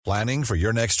Planning for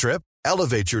your next trip?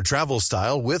 Elevate your travel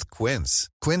style with Quince.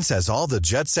 Quince has all the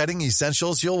jet-setting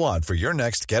essentials you'll want for your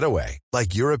next getaway,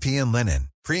 like European linen,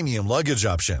 premium luggage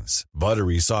options,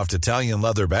 buttery soft Italian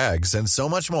leather bags, and so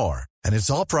much more. And it's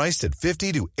all priced at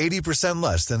 50 to 80%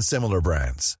 less than similar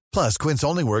brands. Plus, Quince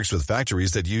only works with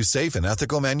factories that use safe and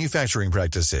ethical manufacturing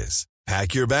practices.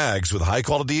 Pack your bags with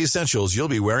high-quality essentials you'll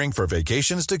be wearing for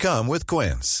vacations to come with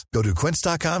Quince. Go to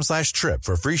quince.com/trip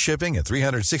for free shipping and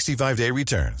 365-day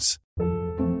returns.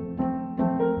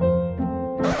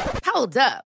 Hold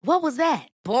up. What was that?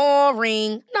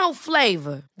 Boring. No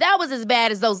flavor. That was as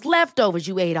bad as those leftovers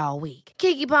you ate all week.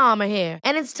 Keke Palmer here,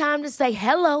 and it's time to say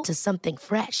hello to something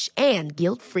fresh and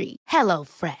guilt-free. Hello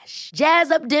Fresh.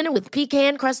 Jazz up dinner with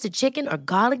pecan-crusted chicken or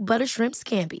garlic butter shrimp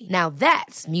scampi. Now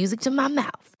that's music to my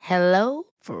mouth. Hello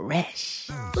Fresh.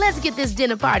 Let's get this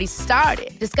dinner party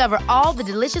started. Discover all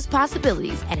the delicious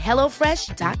possibilities at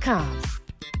hellofresh.com.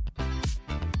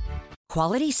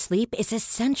 Quality sleep is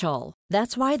essential.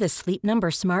 That's why the Sleep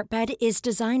Number Smart Bed is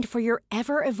designed for your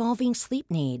ever-evolving sleep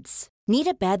needs. Need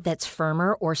a bed that's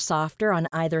firmer or softer on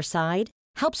either side?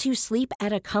 Helps you sleep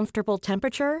at a comfortable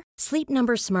temperature? Sleep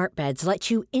Number Smart Beds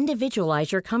let you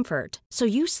individualize your comfort, so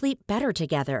you sleep better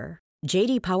together.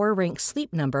 J.D. Power ranks Sleep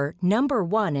Number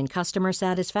 #1 in customer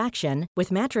satisfaction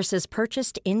with mattresses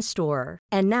purchased in-store.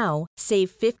 And now,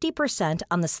 save 50%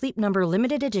 on the Sleep Number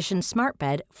Limited Edition Smart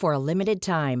Bed for a limited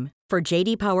time. For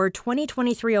J.D. Power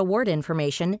 2023 award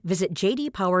information, visit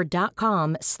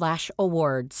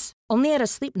jdpower.com/awards. Only at a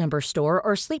Sleep Number store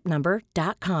or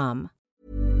sleepnumber.com.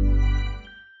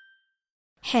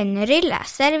 Henry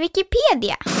läser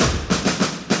Wikipedia.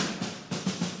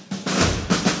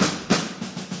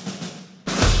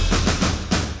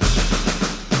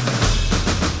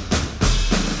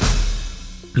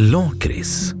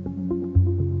 Lakrits.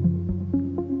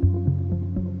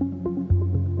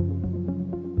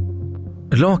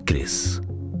 Lakrits,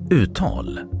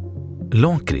 uttal,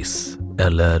 lakrits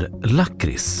eller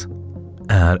lakrits,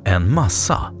 är en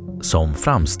massa som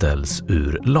framställs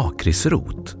ur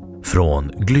lakritsrot från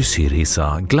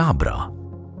Glycyrrhiza glabra.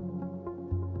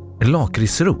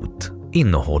 Lakritsrot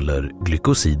innehåller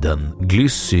glykosiden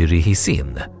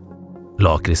glycyrrhizin,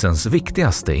 lakritsens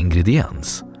viktigaste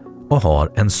ingrediens, och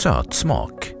har en söt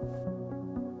smak.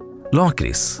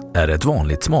 Lakrits är ett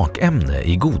vanligt smakämne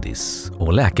i godis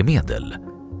och läkemedel,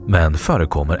 men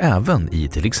förekommer även i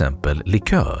till exempel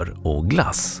likör och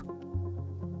glass.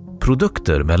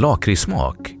 Produkter med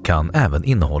lakritssmak kan även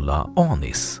innehålla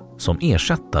anis som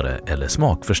ersättare eller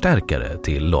smakförstärkare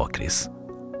till lakrits.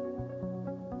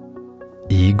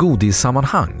 I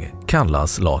godissammanhang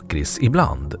kallas lakrits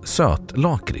ibland söt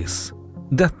lakrits.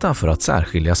 Detta för att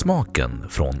särskilja smaken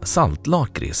från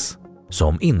saltlakrits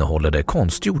som innehåller det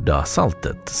konstgjorda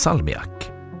saltet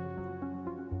salmiak.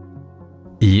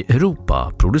 I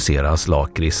Europa produceras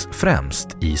lakrits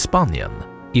främst i Spanien,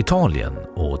 Italien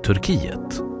och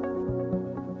Turkiet.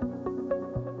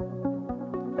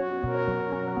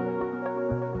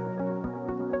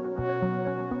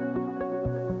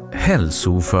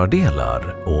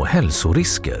 Hälsofördelar och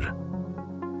hälsorisker.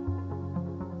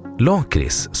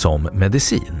 Lakrits som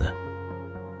medicin.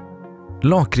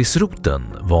 Lakritsroten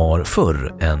var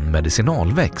förr en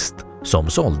medicinalväxt som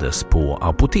såldes på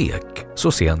apotek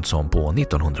så sent som på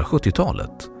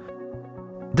 1970-talet.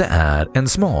 Det är en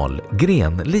smal,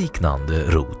 grenliknande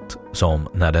rot som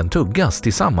när den tuggas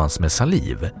tillsammans med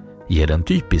saliv ger den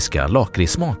typiska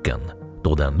lakritssmaken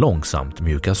då den långsamt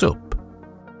mjukas upp.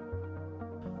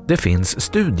 Det finns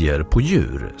studier på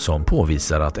djur som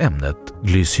påvisar att ämnet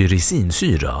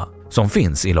glycyrrhizinsyra som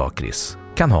finns i lakrits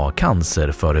kan ha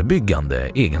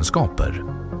cancerförebyggande egenskaper.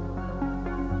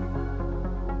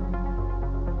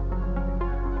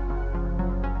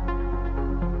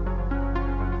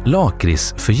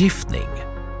 Lakritsförgiftning.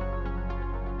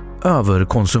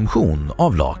 Överkonsumtion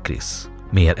av lakrits,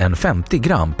 mer än 50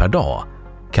 gram per dag,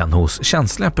 kan hos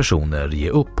känsliga personer ge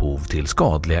upphov till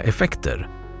skadliga effekter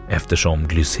eftersom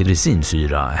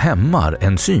glycyrrhizinsyra hämmar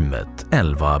enzymet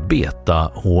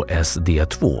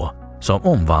 11-beta-HSD2 som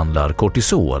omvandlar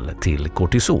kortisol till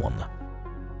kortison.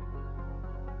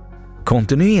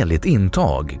 Kontinuerligt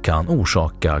intag kan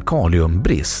orsaka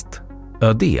kaliumbrist,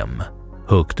 ödem,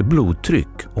 högt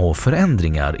blodtryck och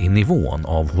förändringar i nivån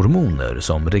av hormoner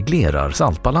som reglerar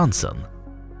saltbalansen.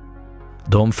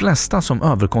 De flesta som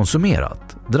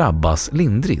överkonsumerat drabbas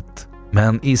lindrigt,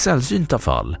 men i sällsynta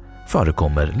fall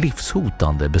förekommer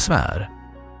livshotande besvär.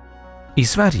 I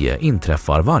Sverige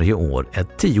inträffar varje år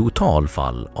ett 10-tal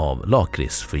fall av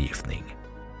lakritsförgiftning.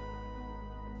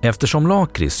 Eftersom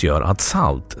lakrits gör att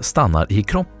salt stannar i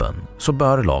kroppen så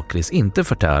bör lakrits inte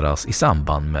förtäras i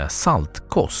samband med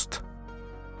saltkost.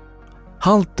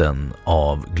 Halten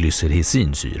av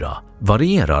glycyrrhizinsyra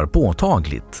varierar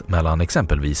påtagligt mellan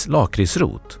exempelvis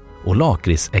lakritsrot och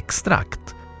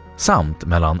lakritsextrakt samt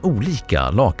mellan olika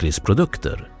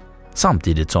lakritsprodukter,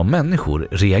 samtidigt som människor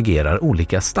reagerar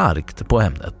olika starkt på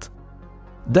ämnet.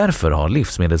 Därför har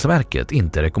Livsmedelsverket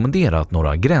inte rekommenderat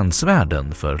några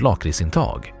gränsvärden för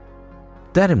lakritsintag.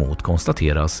 Däremot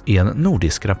konstateras i en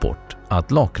nordisk rapport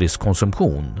att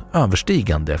lakritskonsumtion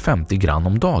överstigande 50 gram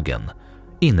om dagen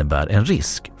innebär en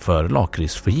risk för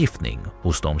lakritsförgiftning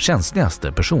hos de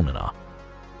känsligaste personerna.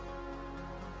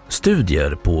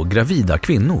 Studier på gravida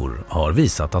kvinnor har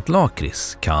visat att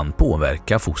lakrits kan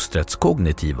påverka fostrets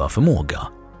kognitiva förmåga.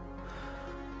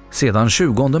 Sedan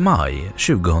 20 maj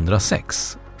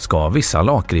 2006 ska vissa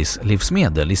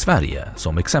lakritslivsmedel i Sverige,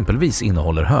 som exempelvis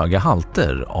innehåller höga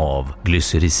halter av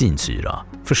glycyrrhizinsyra,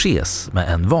 förses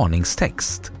med en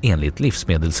varningstext enligt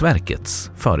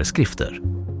Livsmedelsverkets föreskrifter.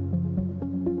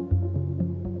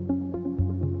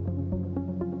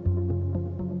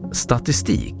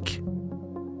 Statistik.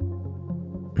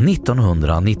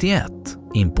 1991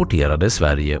 importerade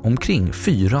Sverige omkring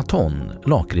 4 ton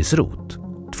lakritsrot,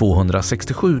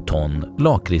 267 ton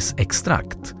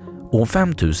lakritsextrakt och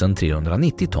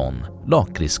 5390 ton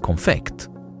lakritskonfekt.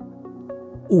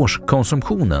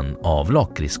 Årskonsumtionen av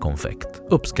lakritskonfekt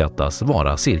uppskattas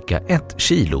vara cirka 1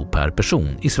 kilo per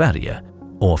person i Sverige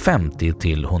och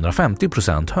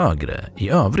 50-150% högre i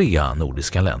övriga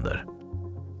nordiska länder.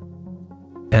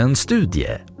 En studie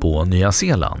på Nya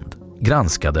Zeeland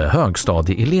granskade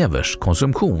högstadieelevers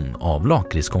konsumtion av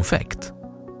lakritskonfekt.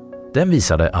 Den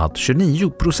visade att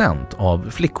 29% av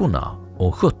flickorna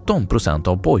och 17%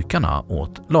 av pojkarna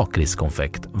åt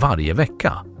lakritskonfekt varje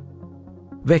vecka.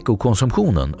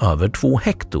 Veckokonsumtionen över 2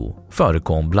 hekto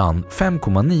förekom bland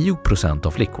 5,9%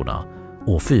 av flickorna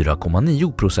och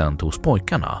 4,9% hos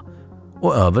pojkarna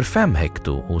och över 5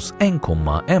 hekto hos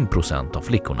 1,1% av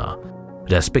flickorna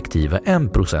respektive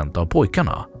 1% av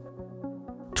pojkarna.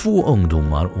 2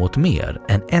 ungdomar åt mer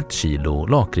än 1 kilo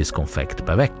lakritskonfekt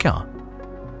per vecka.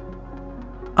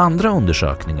 Andra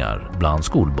undersökningar bland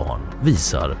skolbarn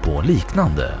visar på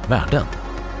liknande värden.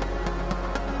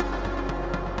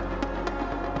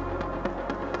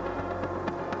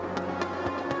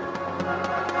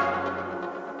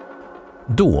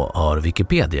 Då har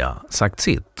Wikipedia sagt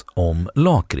sitt om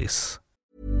lakrits.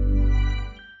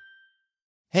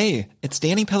 Hey, it's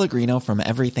Danny Pellegrino from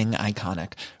Everything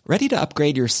Iconic. Ready to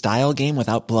upgrade your style game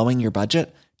without blowing your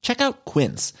budget? Check out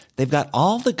Quince. They've got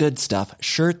all the good stuff,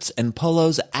 shirts and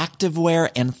polos, activewear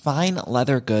and fine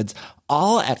leather goods,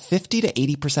 all at 50 to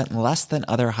 80% less than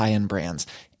other high-end brands.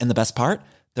 And the best part?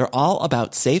 They're all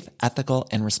about safe, ethical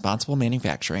and responsible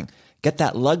manufacturing. Get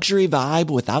that luxury vibe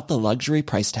without the luxury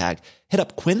price tag. Hit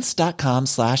up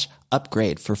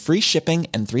quince.com/upgrade for free shipping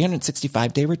and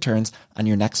 365-day returns on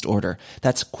your next order.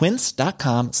 That's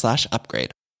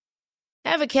quince.com/upgrade.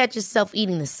 Ever catch yourself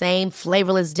eating the same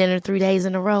flavorless dinner 3 days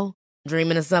in a row?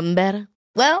 Dreaming of something better?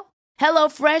 Well,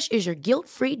 HelloFresh is your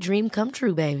guilt-free dream come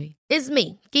true, baby. It's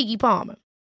me, Keke Palmer.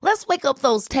 Let's wake up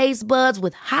those taste buds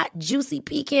with hot, juicy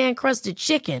pecan-crusted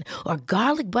chicken or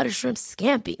garlic butter shrimp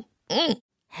scampi.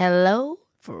 Hello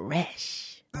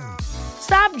Fresh.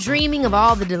 Stop dreaming of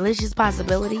all the delicious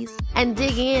possibilities and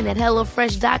dig in at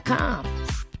HelloFresh.com.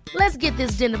 Let's get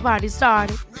this dinner party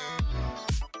started.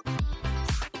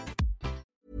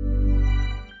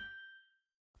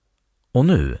 Och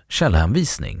nu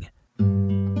källhänvisning.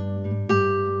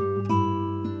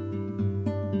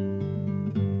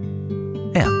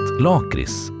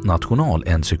 Lakrits,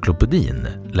 Nationalencyklopedin,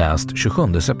 läst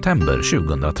 27 september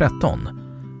 2013.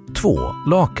 2.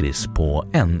 Lakrits på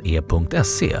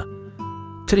ne.se.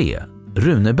 3.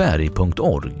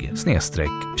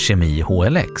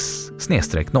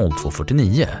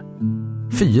 runeberg.org/kemihlx/0249.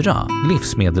 4.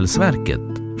 Livsmedelsverket.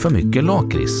 För mycket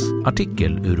lakrits.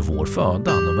 Artikel ur Vår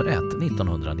föda nummer 1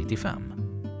 1995.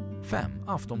 5.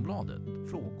 Aftonbladet.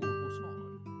 Frågor.